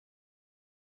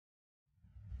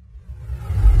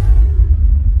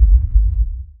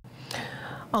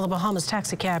Well, the Bahamas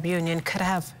Taxi Cab Union could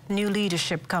have new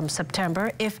leadership come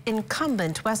September if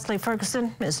incumbent Wesley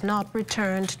Ferguson is not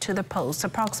returned to the post.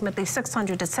 Approximately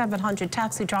 600 to 700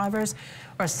 taxi drivers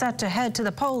are set to head to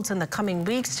the polls in the coming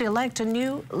weeks to elect a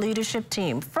new leadership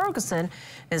team. Ferguson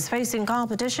is facing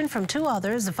competition from two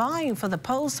others vying for the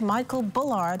post, Michael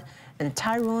Bullard and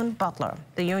Tyrone Butler.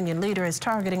 The union leader is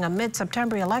targeting a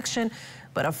mid-September election,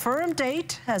 but a firm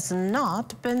date has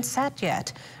not been set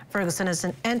yet. Ferguson is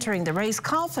entering the race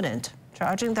confident,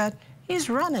 charging that he's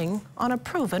running on a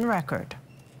proven record.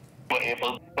 We're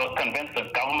able to convince the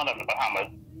government of the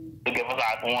Bahamas to give us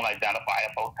our own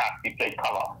identifiable taxi plate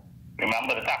color.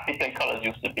 Remember, the taxi plate colors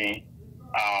used to be,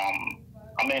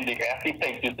 the SC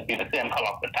plates used to be the same color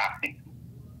of the taxis.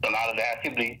 So now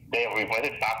they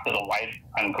reverted back to the white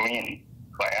and green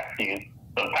for SCs.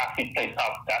 So taxi plates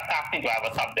taxi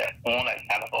drivers have their own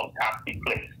identifiable taxi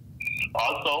plates.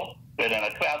 Also, within a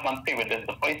 12-month period, this is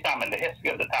the first time in the history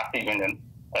of the taxi union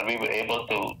that we were able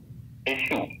to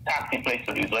issue taxi plates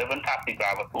to these 11 taxi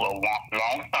drivers who are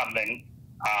long-standing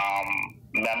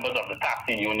members of the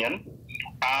taxi union,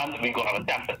 and we're going to have a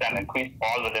 10% increase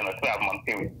all within a 12-month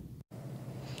period.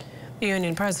 The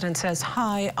union president says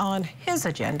high on his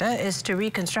agenda is to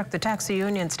reconstruct the taxi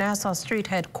union's Nassau Street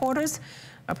headquarters,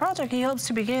 a project he hopes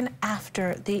to begin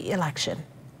after the election.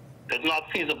 It's not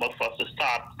feasible for us to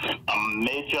start a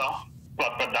major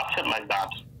production like that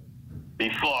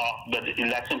before the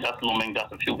election just looming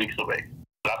just a few weeks away.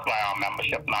 That's why our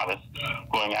membership now is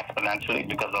growing exponentially,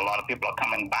 because a lot of people are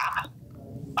coming back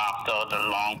after the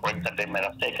long break that they may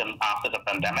have taken after the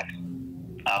pandemic.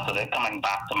 So they're coming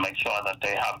back to make sure that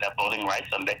they have their voting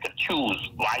rights and they could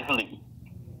choose wisely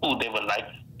who they would like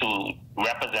to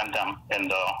represent them in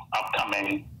the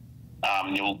upcoming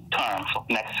new term for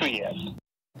the next 3 years.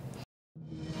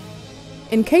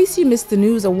 In case you missed the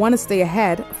news or want to stay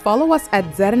ahead, follow us at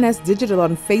ZNS Digital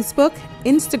on Facebook,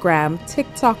 Instagram,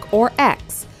 TikTok, or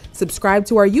X. Subscribe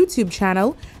to our YouTube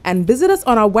channel and visit us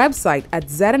on our website at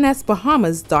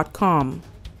znsbahamas.com.